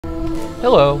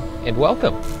Hello, and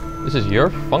welcome. This is your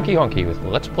Funky Honky with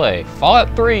Let's Play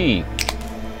Fallout 3,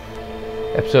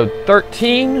 Episode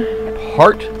 13,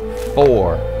 Part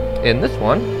 4. In this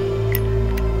one,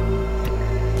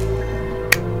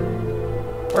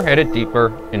 we're headed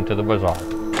deeper into the Bazaar.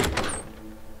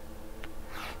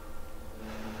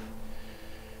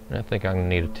 And I think I'm going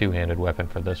to need a two-handed weapon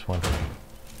for this one.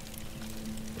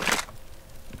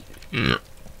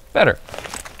 Better.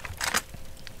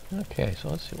 Okay, so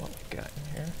let's see what we got in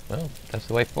here. Well, that's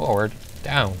the way forward.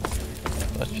 Down.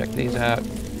 Let's check these out.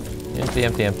 Empty,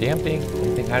 empty, empty, empty.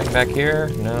 Anything hiding back here?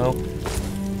 No.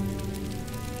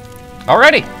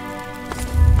 Alrighty!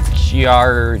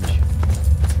 Charge.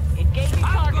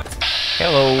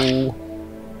 Hello.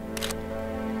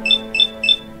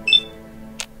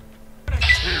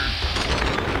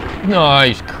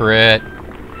 Nice crit.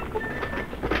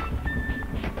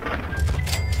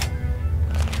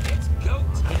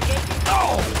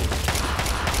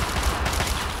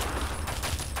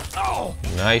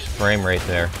 Nice frame rate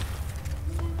there.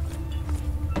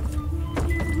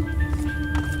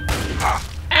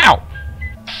 Ow!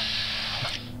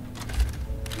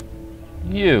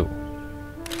 You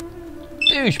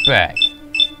douchebag.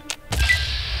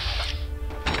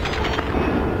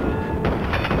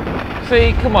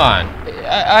 See, come on.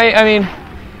 I mean,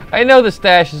 I know the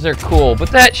stashes are cool,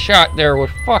 but that shot there was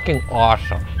fucking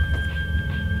awesome.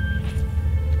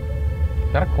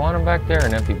 Is that a quantum back there or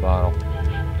an empty bottle?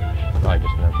 Probably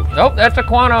just an empty. Oh, that's a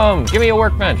quantum! Give me a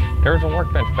workbench. There's a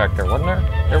workbench back there, wasn't there?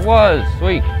 There was.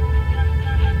 Sweet.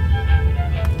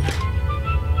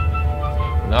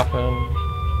 Nothing.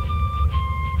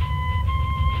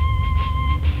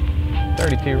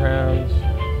 32 rounds.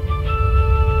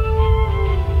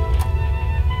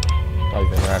 Probably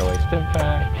been right away. Stim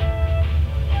pack.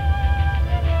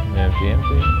 Empty,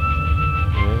 empty.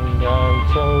 And I'm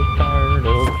so tired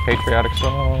of patriotic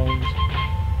songs.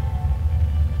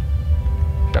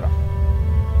 Shut up.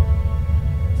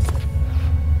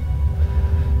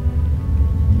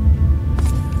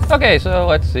 Okay, so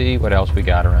let's see what else we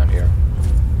got around here.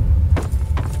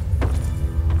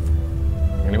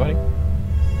 Anybody?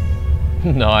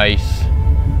 Nice.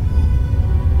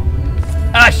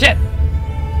 Ah, shit!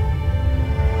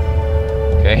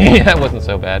 Okay, that wasn't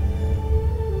so bad.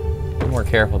 Be more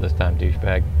careful this time,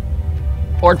 douchebag.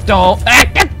 Or don't.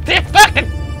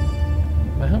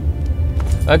 Well,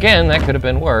 again, that could have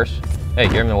been worse. Hey,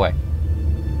 get him away.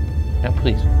 Now,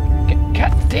 please.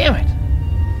 God damn it.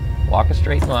 Walk a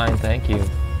straight line, thank you.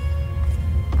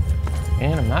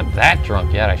 And I'm not that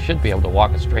drunk yet. I should be able to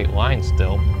walk a straight line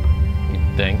still,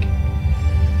 you'd think.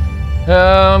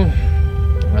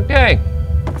 Okay.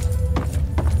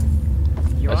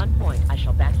 You're on point. I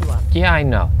shall back you up. Yeah, I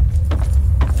know.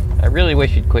 I really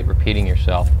wish you'd quit repeating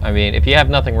yourself. I mean, if you have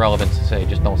nothing relevant to say,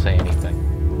 just don't say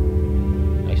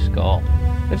anything. Nice skull.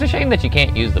 It's a shame that you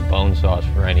can't use the bone saws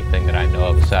for anything that I know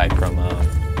of aside from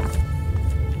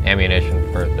ammunition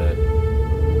for the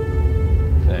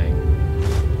thing.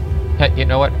 Hey, you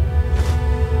know what?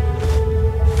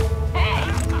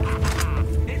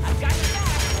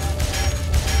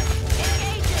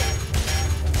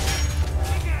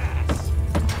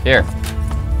 Here.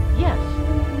 Yes.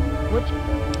 Which?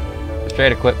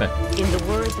 Straight equipment. In the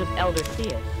words of Elder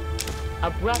Theus, a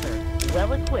brother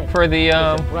well-equipped For the, is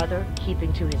a brother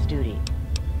keeping to his duty.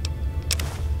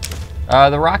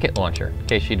 The rocket launcher, in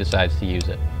case she decides to use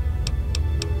it.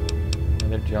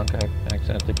 Other junk I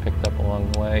accidentally picked up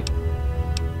along the way.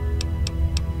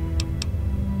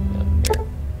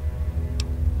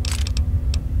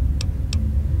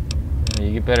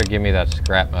 You better give me that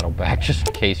scrap metal back, just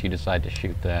in case you decide to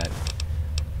shoot that.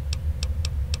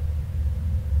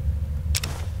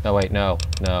 Oh wait, no,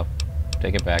 no.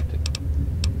 Take it back.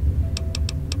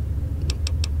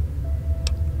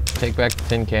 Take back the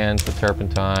tin cans, the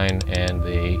turpentine, and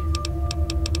the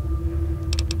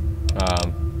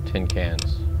tin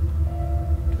cans.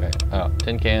 Okay. Oh,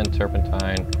 tin can,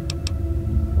 turpentine.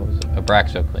 What was it? A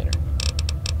Braxo cleaner.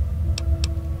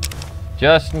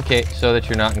 Just in case, so that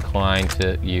you're not inclined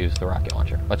to use the rocket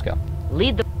launcher. Let's go.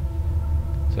 Lead the.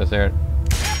 So is there?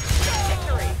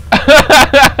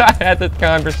 I had this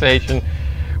conversation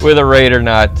with a raider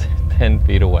not 10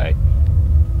 feet away.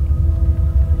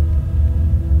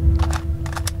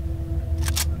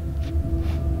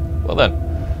 Well then,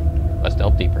 let's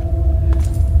delve deeper.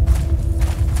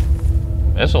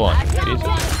 Missile launcher, Jesus.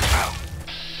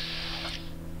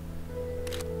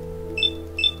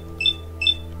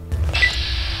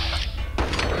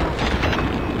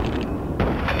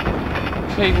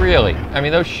 See, really, I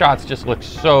mean, those shots just look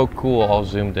so cool all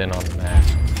zoomed in on the map.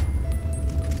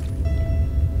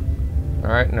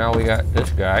 Alright, now we got this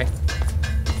guy.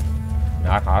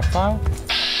 Not hostile?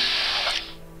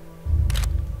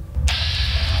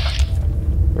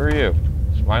 Who are you?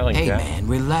 Smiling Hey Jack? man,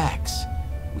 relax.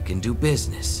 We can do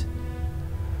business.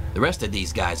 The rest of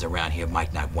these guys around here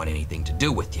might not want anything to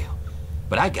do with you,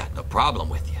 but I got no problem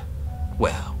with you.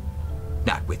 Well,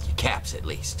 not with your caps at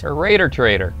least. A raider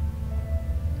trader.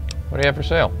 What do you have for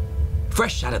sale?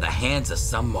 Fresh out of the hands of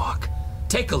some mark.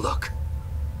 Take a look.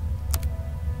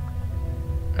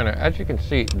 And as you can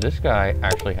see, this guy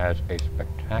actually has a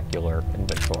spectacular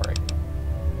inventory.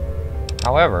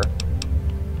 However,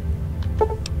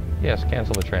 yes,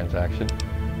 cancel the transaction.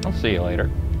 I'll see you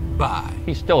later. Bye.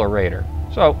 He's still a raider.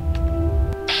 So,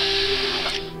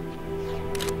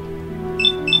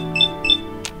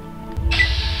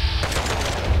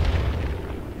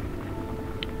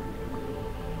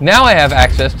 now I have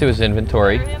access to his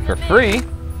inventory for free,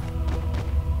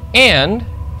 and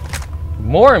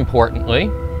more importantly,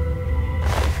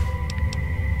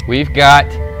 we've got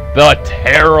the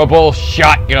terrible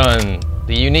shotgun,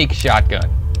 the unique shotgun.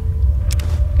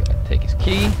 Gotta take his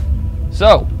key.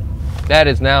 So, that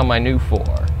is now my new 4.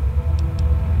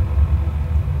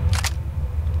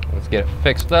 Let's get it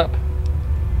fixed up.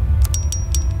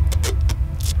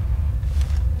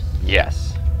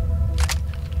 Yes.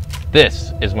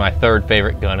 This is my 3rd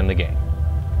favorite gun in the game.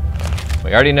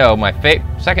 We already know my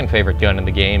 2nd favorite gun in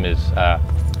the game is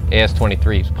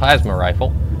AS-23's plasma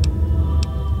rifle.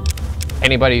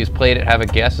 Anybody who's played it have a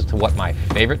guess as to what my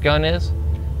favorite gun is?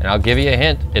 And I'll give you a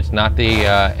hint, it's not the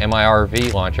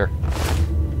MIRV launcher.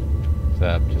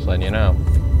 So, just letting you know.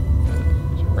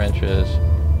 Some wrenches.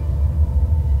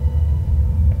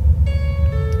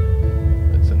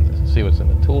 See what's in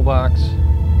the toolbox.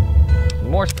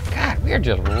 More, God, we are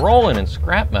just rolling in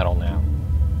scrap metal now.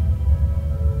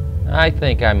 I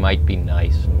think I might be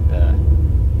nice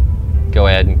and go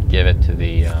ahead and give it to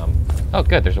the, oh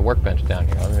good, there's a workbench down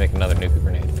here. Let me make another nuke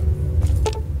grenade.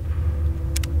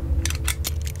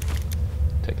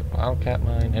 Take a bottle cap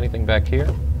mine. Anything back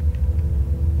here?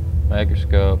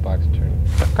 Microscope, box turn,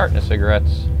 a carton of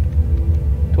cigarettes,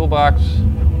 toolbox,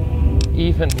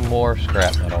 even more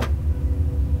scrap metal.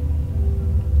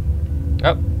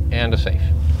 Oh, and a safe.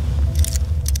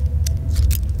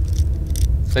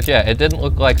 But yeah, it didn't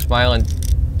look like Smiling...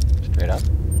 Straight up.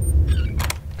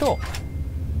 Cool.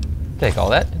 Take all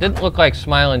that. It didn't look like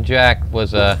Smiling Jack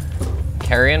was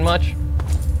carrying much.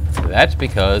 That's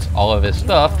because all of his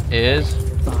stuff is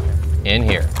in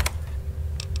here.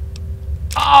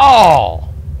 Oh!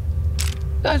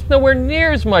 That's nowhere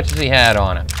near as much as he had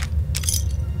on him.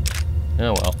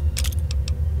 Oh well.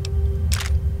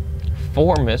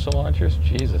 4 missile launchers?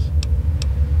 Jesus.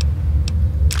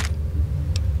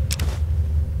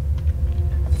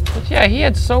 But yeah, he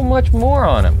had so much more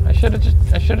on him. I should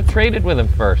have traded with him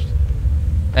first.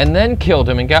 And then killed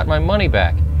him and got my money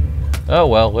back. Oh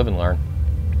well, live and learn.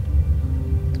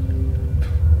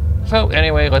 So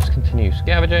anyway, let's continue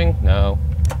scavenging. No.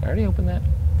 I already opened that?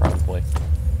 Probably.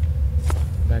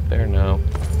 Back there, no.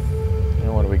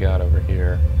 And what do we got over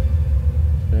here?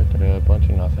 Bunch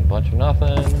of nothing, bunch of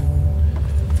nothing.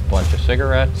 Bunch of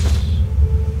cigarettes.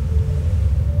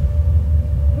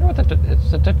 I wonder what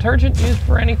is the detergent used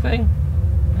for anything?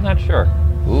 I'm not sure.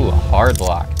 Ooh, a hard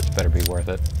lock. This better be worth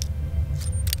it.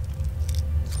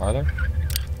 Are there?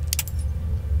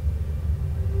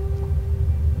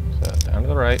 So down to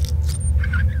the right.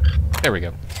 There we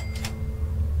go.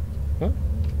 Ooh,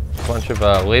 bunch of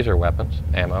laser weapons,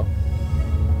 ammo.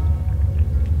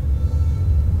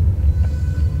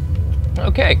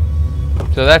 Okay,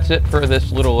 so that's it for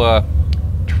this little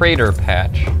trader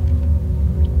patch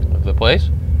of the place.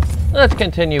 Let's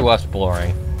continue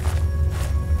exploring.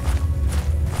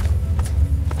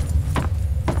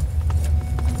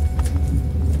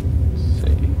 Let's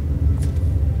see.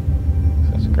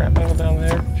 Is that scrap metal down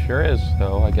there? Sure is,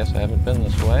 though. I guess I haven't been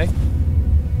this way.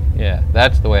 Yeah,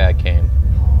 that's the way I came.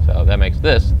 So that makes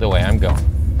this the way I'm going.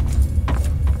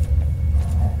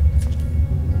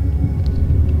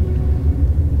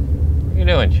 What are you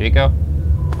doing, Chico?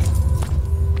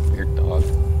 Weird dog.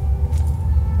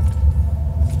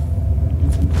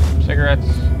 Cigarettes.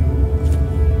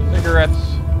 Cigarettes.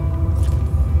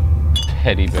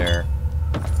 Teddy bear.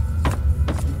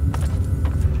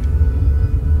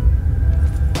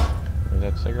 Was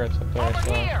that cigarettes up there I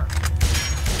saw?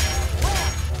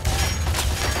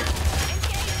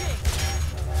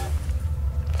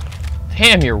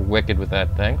 Damn, you're wicked with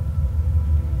that thing.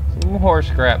 Some more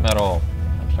scrap metal.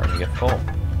 I'm starting to get full.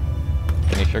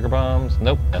 Any sugar bombs?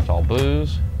 Nope, that's all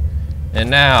booze.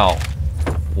 And now,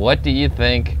 what do you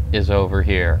think is over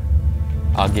here?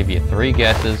 I'll give you 3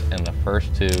 guesses, and the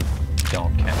first 2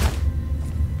 don't count.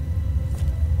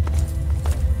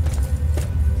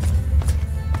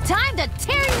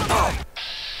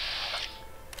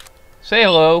 Say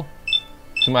hello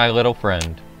to my little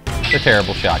friend. The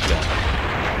terrible shotgun.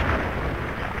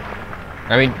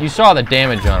 I mean, you saw the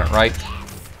damage on it, right?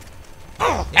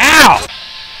 Ow!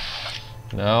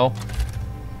 No.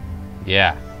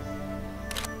 Yeah.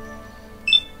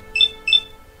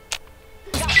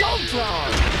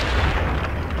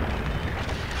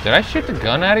 Did I shoot the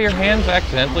gun out of your hands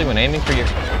accidentally when aiming for your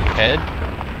head?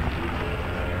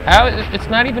 How? It's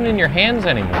not even in your hands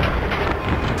anymore.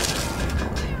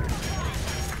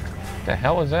 What the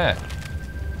hell was that?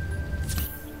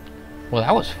 Well,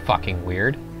 that was fucking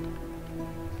weird.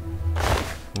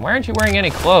 Why aren't you wearing any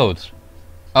clothes?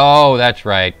 Oh, that's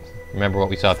right. Remember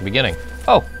what we saw at the beginning.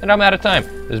 Oh, and I'm out of time.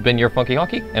 This has been your Funky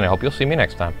Honky, and I hope you'll see me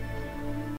next time.